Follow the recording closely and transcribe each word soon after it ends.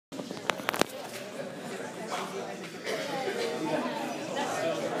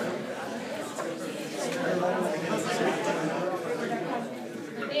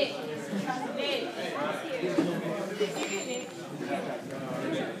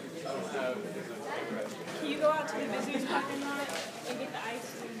Hi,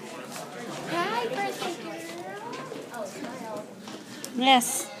 birthday girl. Oh, smile.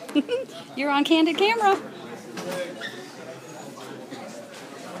 Yes. You're on candid camera.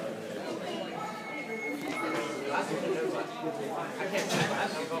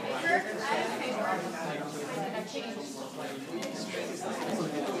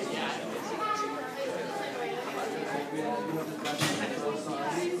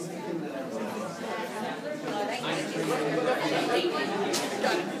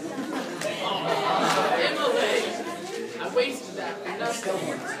 I wasted that. I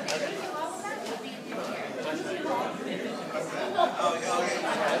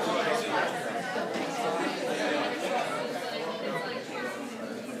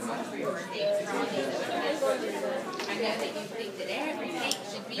know that you think that every cake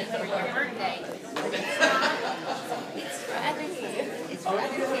should be for your birthday. It's for other kids. It's for other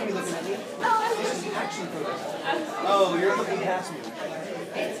kids. Oh, you're looking past me.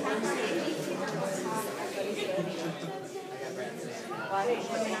 It's for my kids.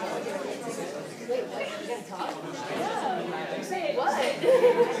 Wait, what? You gotta talk? Yeah. Say what?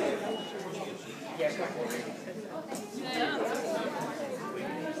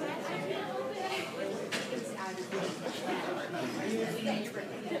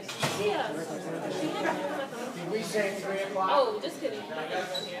 Did we say 3 o'clock? Oh, just kidding. All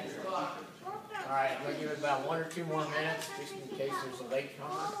right, I'm going to give it about 1 or 2 more minutes, just in case there's a late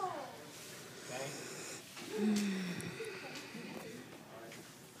comer. Okay?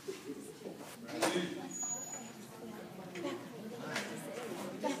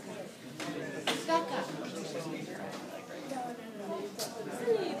 Back up.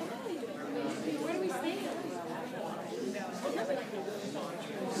 Where do we stand?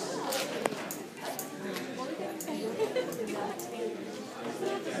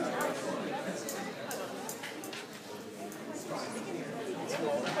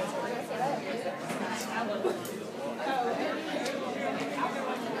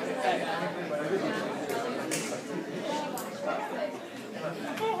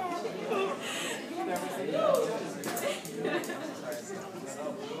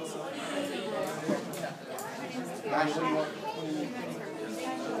 Ashley,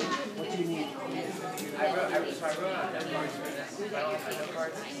 what do you need? I wrote on that cards for this. I don't have no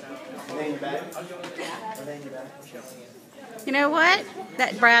cards. Are they in your bag? Are they in your bag? You know what?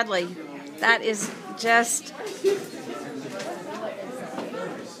 That Bradley, that is just...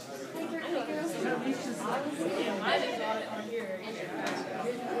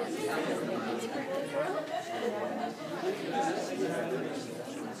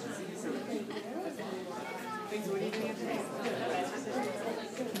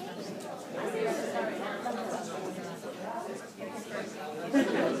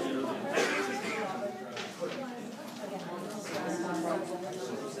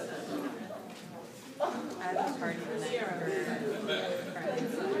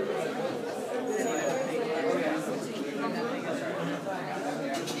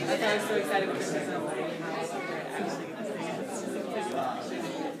 I was so excited with Christmas and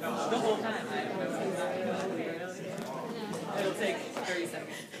the whole time. It'll take 30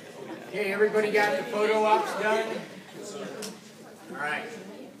 seconds. Okay, everybody got the photo ops done? All right.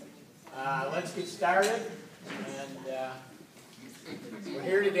 Let's get started. And we're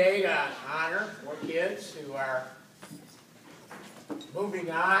here today to honor 4 kids who are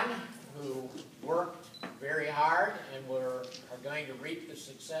moving on, who worked very hard and are going to reap the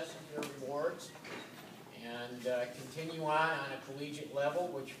success of their rewards and continue on a collegiate level,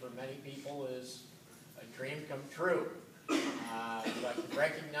 which for many people is a dream come true. We'd like to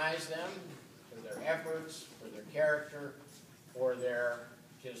recognize them for their efforts, for their character, for their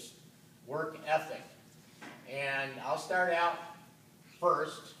just work ethic. And I'll start out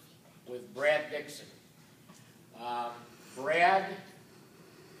first with Brad Dixon. Brad,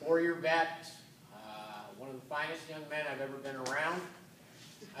 4-year vet, one of the finest young men I've ever been around.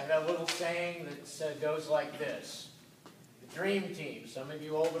 I have a little saying that goes like this: the dream team. Some of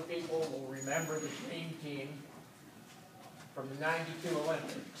you older people will remember the dream team from the '92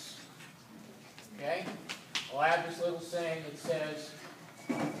 Olympics. Okay? Well, I have this little saying that says,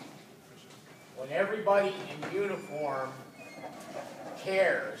 when everybody in uniform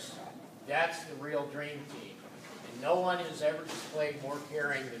cares, that's the real dream team. And no one has ever displayed more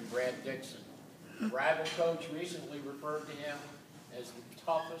caring than Brad Dixon. The rival coach recently referred to him as the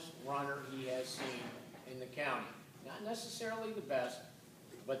toughest runner he has seen in the county. Not necessarily the best,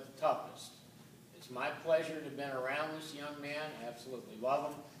 but the toughest. It's my pleasure to have been around this young man. I absolutely love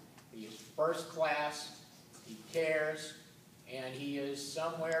him. He is first class, he cares, and he is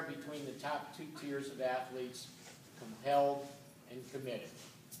somewhere between the top 2 tiers of athletes compelled, and committed.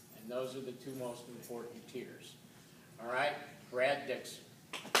 And those are the two most important tiers. All right, Brad Dixon.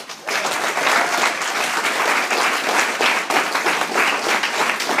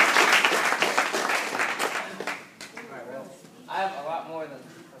 I have a lot more than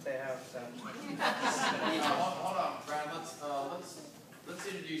what they have, so. Hold on, Brad. Let's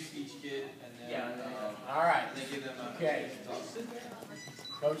introduce each kid and then All right. and then give them a Okay.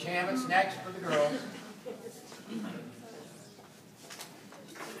 Coach Hammett's next for the girls.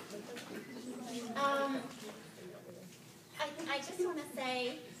 I just want to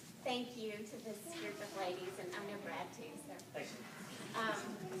say thank you to this group of ladies, and I know Brad too. So. Thanks.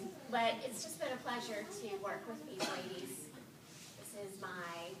 But it's just been a pleasure to work with these ladies. This is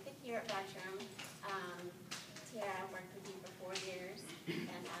my 5th year at Bertram. Tiara, I worked with you for 4 years,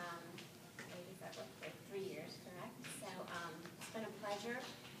 and ladies, I've worked for 3 years, correct? So it's been a pleasure.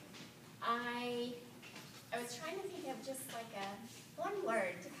 I was trying to think of just like one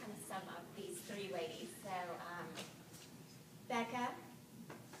word to kind of sum up these 3 ladies. So Becca,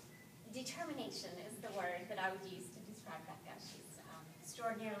 determination is the word that I would use to describe Becca. She's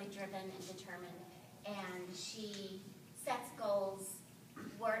extraordinarily driven and determined, and she sets goals,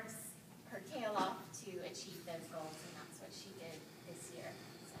 works her tail off to achieve those goals, and that's what she did this year.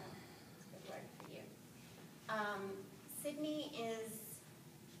 So it's a good word for you. Sydney is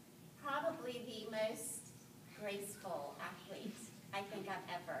probably the most graceful athlete I think I've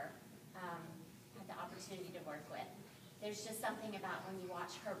ever had the opportunity to work with. There's just something about when you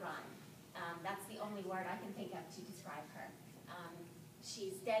watch her run. That's the only word I can think of to describe her.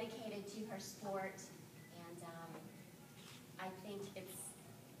 She's dedicated to her sport, and I think it's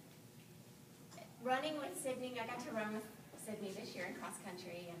running with Sydney. I got to run with Sydney this year in cross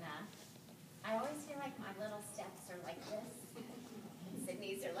country, and I always feel like my little steps are like this, and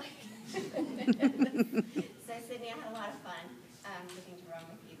Sydney's are like So Sydney, I had a lot of fun getting to run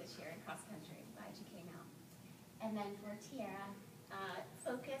with you this year in cross country. Glad you came out. And then for Tiara,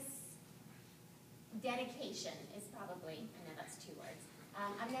 focus, dedication is probably, I know that's 2 words.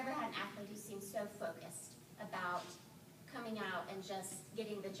 I've never had an athlete who seems so focused about coming out and just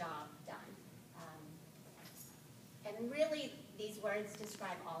getting the job done. And really, these words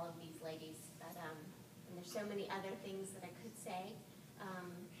describe all of these ladies, but and there's so many other things that I could say.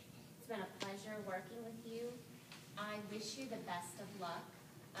 It's been a pleasure working with you. I wish you the best of luck.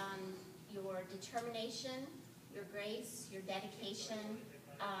 Your determination, your grace, your dedication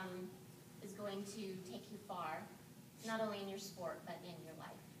is going to take you far, not only in your sport, but in your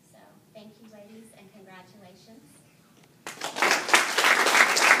life. So thank you, ladies, and congratulations.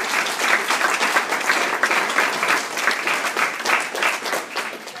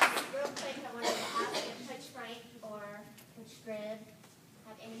 Real quick, I wanted to ask if Coach Frank or Coach Gribb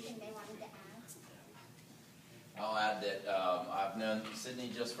have anything they wanted to add. I'll add that I've known Sydney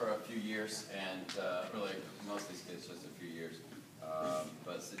just for a few years, and really most of these kids just a few years.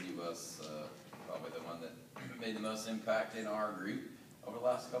 But Sydney was probably the one that made the most impact in our group over the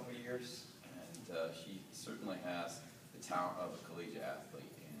last couple of years. And she certainly has the talent of a collegiate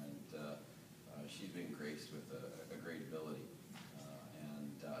athlete, and she's been graced with a great ability.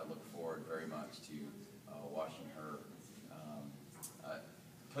 And I look forward very much to watching her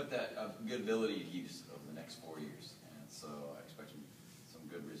put that good ability to use over the next 4 years. And so I expect some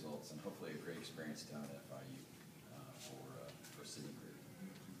good results and hopefully a great experience down at FIU for Sydney Group.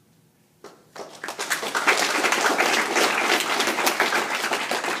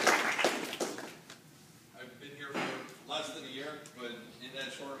 I've been here for less than a year, but in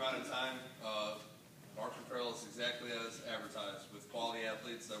that short amount of time, Bertram Trail is exactly as advertised, with quality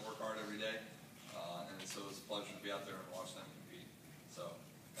athletes that work hard every day. And so it's a pleasure to be out there and watch them compete. So,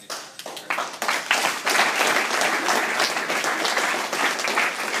 thank you.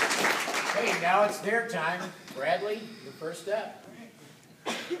 Hey, now it's their time. Bradley, your first up.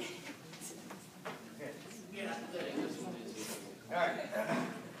 All right.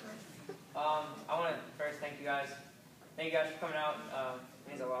 I want to first thank you guys. Thank you guys for coming out. It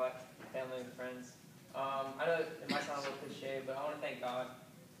means a lot. Family and friends. I know it might sound a little cliche, but I want to thank God.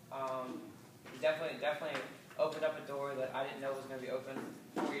 He definitely opened up a door that I didn't know was going to be open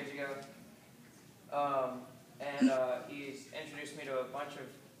 4 years ago. And he's introduced me to a bunch of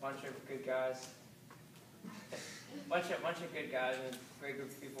good guys. bunch of good guys and a great group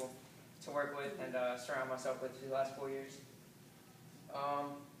of people to work with and surround myself with for the last 4 years. I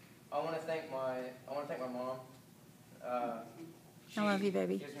want to thank my mom. I love you,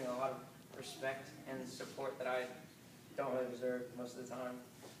 baby. She gives me a lot of respect and support that I don't really deserve most of the time.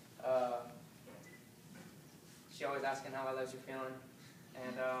 She always asking how others are feeling,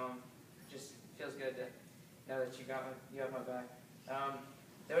 and just feels good to know that you have my back.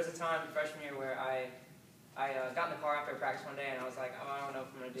 There was a time freshman year where I got in the car after practice one day and I was like, oh, I don't know if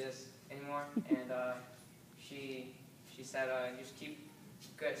I'm going to do this anymore. And she said, you just keep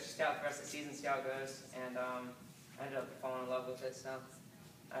good, just stay out the rest of the season, see how it goes. And I ended up falling in love with it. So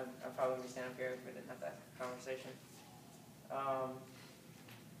I probably wouldn't be standing up here if we didn't have that conversation.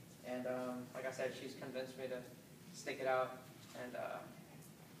 Like I said, she's convinced me to stick it out and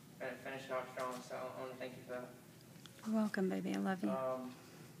finish it off strong. So I want to thank you for that. You're welcome, baby. I love you. I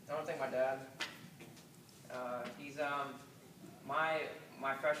want to thank my dad. He's my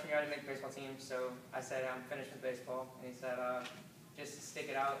freshman year I didn't make the baseball team, so I said I'm finished with baseball, and he said just stick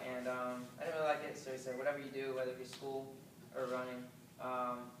it out. And I didn't really like it, so he said whatever you do, whether it be school or running,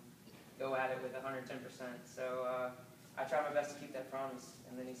 go at it with 110%. So I tried my best to keep that promise.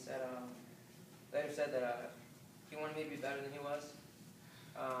 And then he said later said that he wanted me to be better than he was.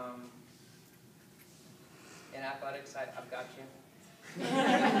 In athletics, I've got you.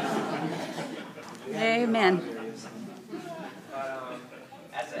 Amen. But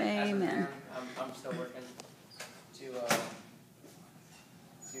as a man, I'm still working to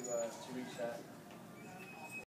reach that.